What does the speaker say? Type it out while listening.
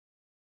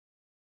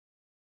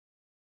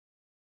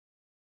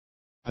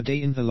A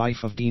day in the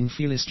life of Dean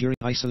Fearless during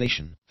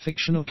isolation,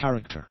 fictional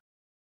character.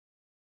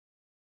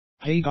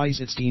 Hey guys,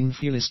 it's Dean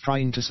Fearless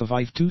trying to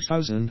survive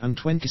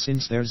 2020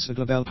 since there's a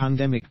global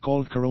pandemic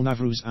called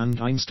coronavirus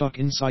and I'm stuck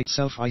inside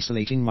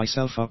self-isolating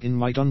myself up in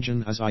my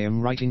dungeon as I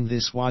am writing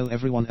this while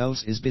everyone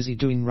else is busy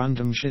doing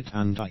random shit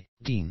and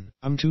Dean,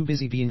 I'm too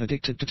busy being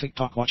addicted to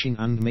TikTok watching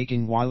and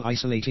making while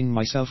isolating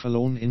myself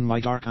alone in my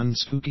dark and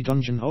spooky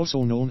dungeon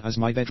also known as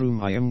my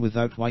bedroom. I am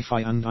without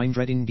Wi-Fi and I'm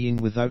dreading being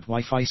without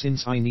Wi-Fi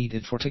since I need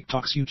it for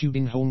TikTok's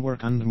YouTubing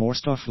homework and more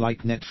stuff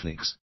like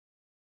Netflix.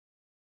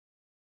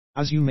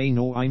 As you may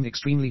know, I'm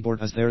extremely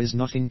bored as there is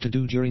nothing to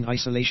do during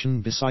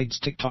isolation besides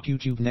TikTok,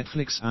 YouTube,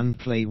 Netflix and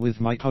play with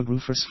my pug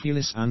Rufus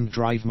Fearless and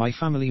drive my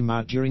family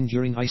mad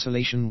during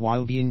isolation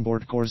while being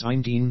bored cause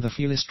I'm Dean the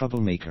Fearless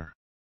troublemaker.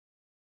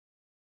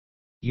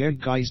 Yeah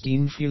guys,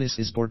 Dean Fearless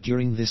is bored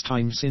during this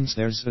time since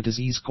there's a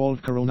disease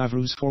called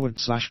coronavirus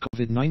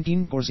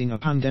 /COVID-19 causing a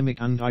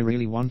pandemic and I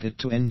really want it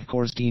to end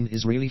cause Dean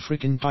is really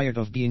freaking tired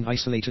of being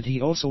isolated.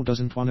 He also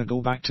doesn't wanna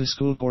go back to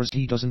school cause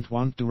he doesn't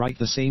want to write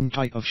the same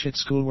type of shit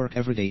schoolwork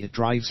every day. It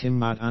drives him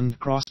mad and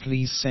cross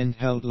please send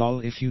help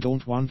lol. If you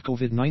don't want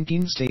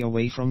COVID-19 stay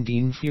away from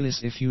Dean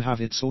Fearless. If you have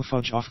it so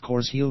fudge off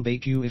cause he'll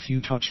bait you if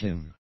you touch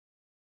him.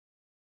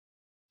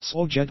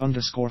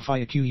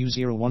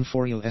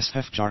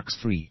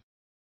 Soljed_FIAQU014LSFJarks3.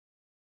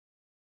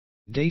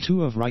 Day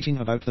 2 of writing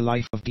about the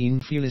life of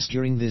Dean Fearless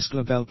during this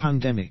global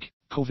pandemic,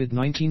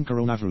 COVID-19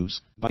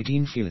 coronavirus, by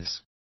Dean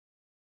Fearless.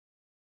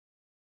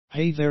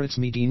 Hey there, it's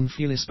me Dean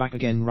Fearless back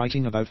again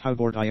writing about how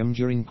bored I am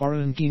during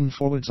quarantine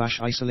 /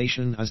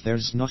 isolation as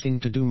there's nothing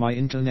to do. My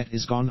internet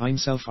is gone. I'm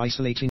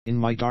self-isolating in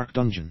my dark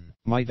dungeon,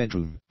 my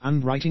bedroom,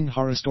 and writing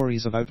horror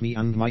stories about me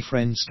and my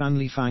friend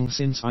Stanley Fang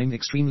since I'm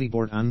extremely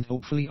bored and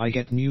hopefully I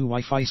get new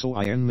Wi-Fi so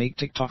I can make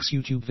TikToks,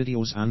 YouTube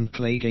videos and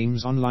play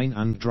games online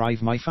and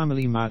drive my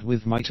family mad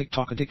with my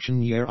TikTok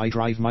addiction. Yeah, I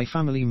drive my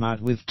family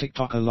mad with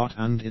TikTok a lot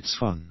and it's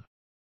fun.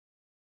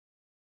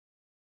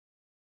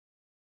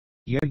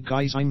 Yeah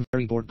guys, I'm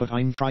very bored but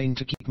I'm trying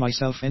to keep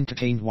myself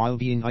entertained while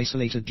being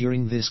isolated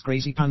during this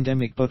crazy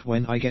pandemic, but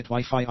when I get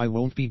Wi-Fi I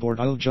won't be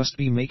bored. I'll just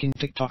be making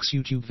TikToks,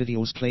 YouTube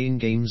videos, playing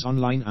games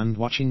online and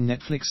watching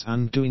Netflix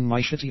and doing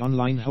my shitty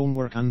online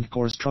homework and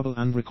course trouble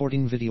and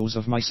recording videos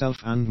of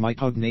myself and my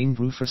pug named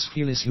Rufus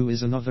Fearless who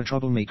is another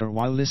troublemaker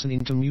while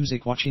listening to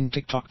music, watching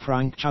TikTok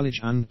prank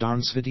challenge and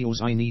dance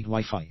videos. I need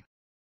Wi-Fi.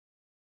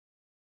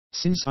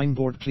 Since I'm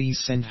bored please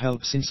send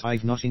help since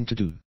I've nothing to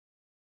do.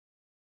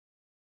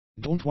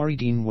 Don't worry,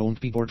 Dean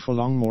won't be bored for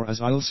long more as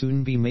I'll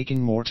soon be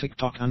making more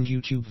TikTok and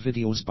YouTube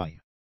videos. Bye.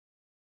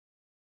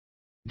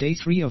 Day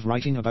 3 of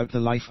writing about the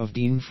life of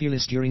Dean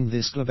Fearless during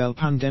this global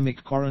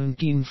pandemic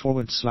quarantine /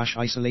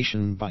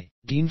 isolation by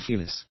Dean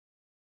Fearless.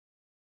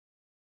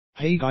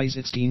 Hey guys,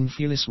 it's Dean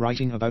Fearless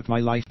writing about my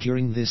life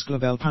during this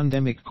global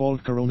pandemic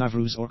called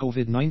coronavirus or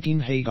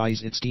COVID-19. Hey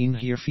guys, it's Dean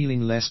here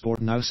feeling less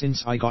bored now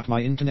since I got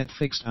my internet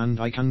fixed and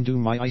I can do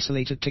my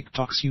isolated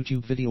TikToks,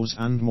 YouTube videos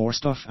and more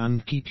stuff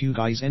and keep you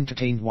guys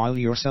entertained while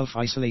you're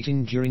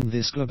self-isolating during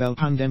this global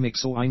pandemic,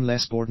 so I'm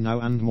less bored now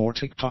and more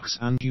TikToks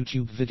and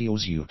YouTube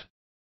videos you'd.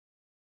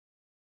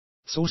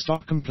 So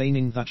stop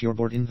complaining that you're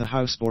bored in the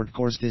house. Bored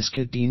cause this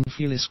kid Dean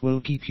Fearless will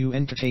keep you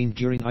entertained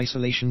during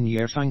isolation.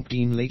 Yeah, thank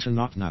Dean later,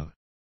 not now.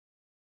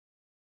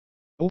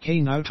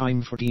 Okay, now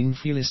time for Dean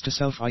Fearless to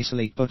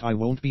self-isolate, but I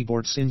won't be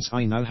bored since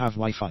I now have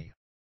Wi-Fi.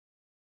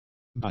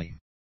 Bye.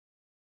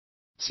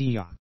 See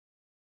ya.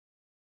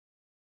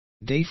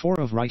 Day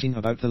 4 of writing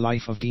about the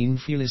life of Dean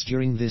Fearless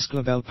during this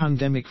global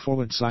pandemic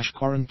 /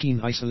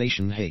 quarantine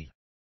isolation. Hey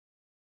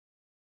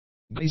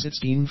guys, it's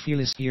Dean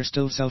Fearless here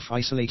still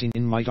self-isolating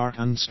in my dark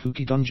and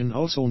spooky dungeon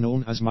also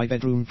known as my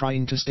bedroom,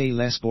 trying to stay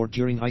less bored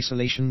during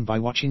isolation by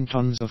watching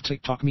tons of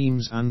TikTok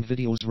memes and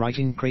videos,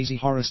 writing crazy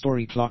horror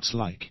story plots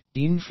like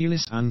Dean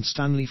Fearless and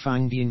Stanley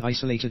Fang being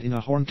isolated in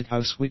a haunted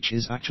house which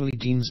is actually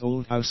Dean's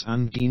old house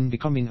and Dean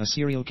becoming a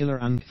serial killer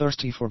and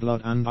thirsty for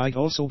blood, and I'd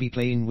also be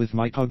playing with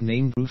my pug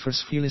named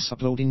Rufus Fearless,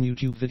 uploading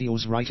YouTube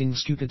videos, writing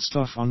stupid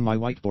stuff on my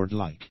whiteboard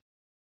like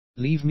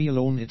leave me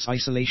alone, it's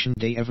isolation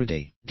day every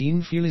day.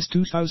 Dean Fearless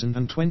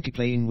 2020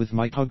 playing with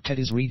my pug Ted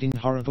is reading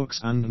horror books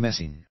and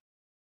messing.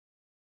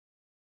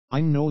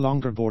 I'm no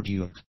longer bored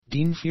yet.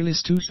 Dean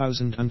Fearless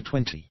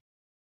 2020.